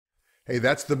Hey,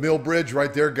 that's the Millbridge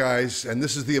right there, guys. And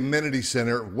this is the Amenity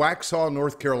Center, Waxhaw,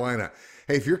 North Carolina.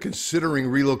 Hey, if you're considering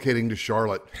relocating to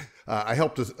Charlotte, I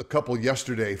helped a couple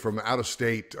yesterday from out of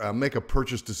state make a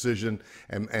purchase decision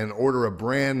and order a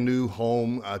brand new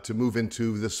home to move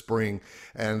into this spring.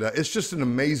 And it's just an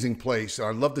amazing place.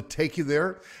 I'd love to take you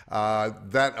there.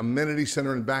 That amenity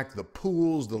center in back, the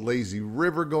pools, the lazy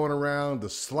river going around, the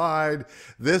slide.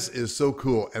 This is so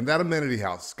cool. And that amenity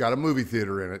house got a movie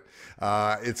theater in it.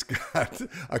 It's got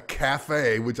a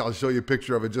cafe, which I'll show you a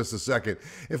picture of in just a second.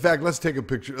 In fact, let's take a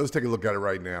picture. Let's take a look at it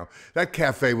right now. That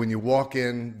cafe, when you walk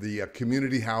in, the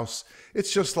community house,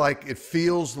 it's just like, it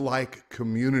feels like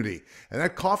community. And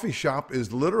that coffee shop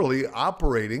is literally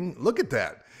operating. Look at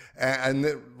that. And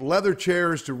the leather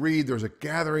chairs to read. There's a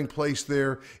gathering place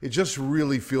there. It just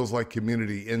really feels like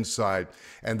community inside.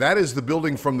 And that is the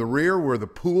building from the rear where the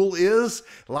pool is.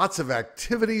 Lots of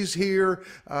activities here.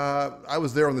 I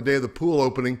was there on the day of the pool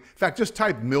opening. In fact, just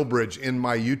type Millbridge in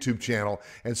my YouTube channel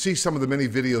and see some of the many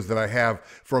videos that I have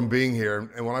from being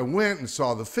here. And when I went and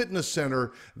saw the fitness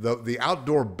center, the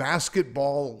outdoor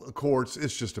basketball courts,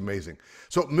 it's just amazing.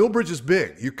 So Millbridge is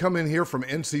big. You come in here from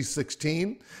NC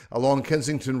 16 along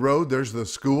Kensington Road. There's the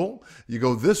school. You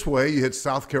go this way, you hit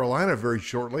South Carolina very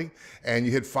shortly, and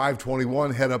you hit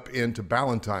 521, head up into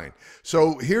Ballantyne.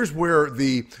 So here's where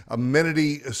the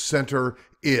amenity center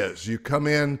is. You come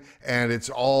in and it's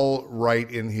all right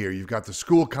in here. You've got the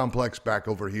school complex back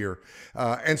over here.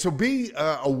 And so be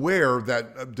aware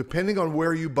that depending on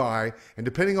where you buy and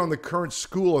depending on the current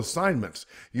school assignments,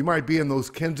 you might be in those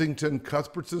Kensington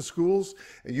Cuthbertson schools,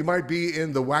 and you might be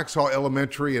in the Waxhaw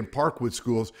Elementary and Parkwood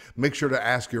schools. Make sure to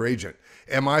ask your agent.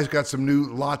 MI's got some new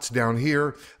lots down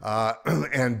here,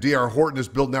 and DR Horton is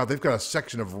building out. They've got a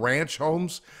section of ranch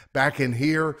homes back in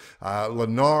here,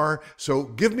 Lennar. So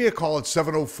give me a call at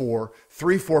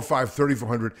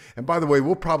 704-345-3400. And by the way,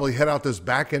 we'll probably head out this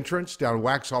back entrance down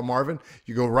Waxhaw Marvin.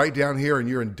 You go right down here and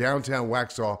you're in downtown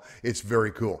Waxhaw. It's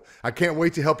very cool. I can't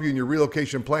wait to help you in your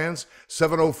relocation plans.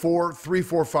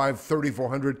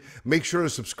 704-345-3400. Make sure to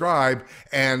subscribe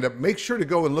and make sure to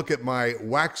go and look at my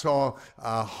Waxhaw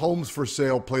Homes for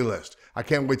Sale playlist. I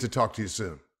can't wait to talk to you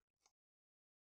soon.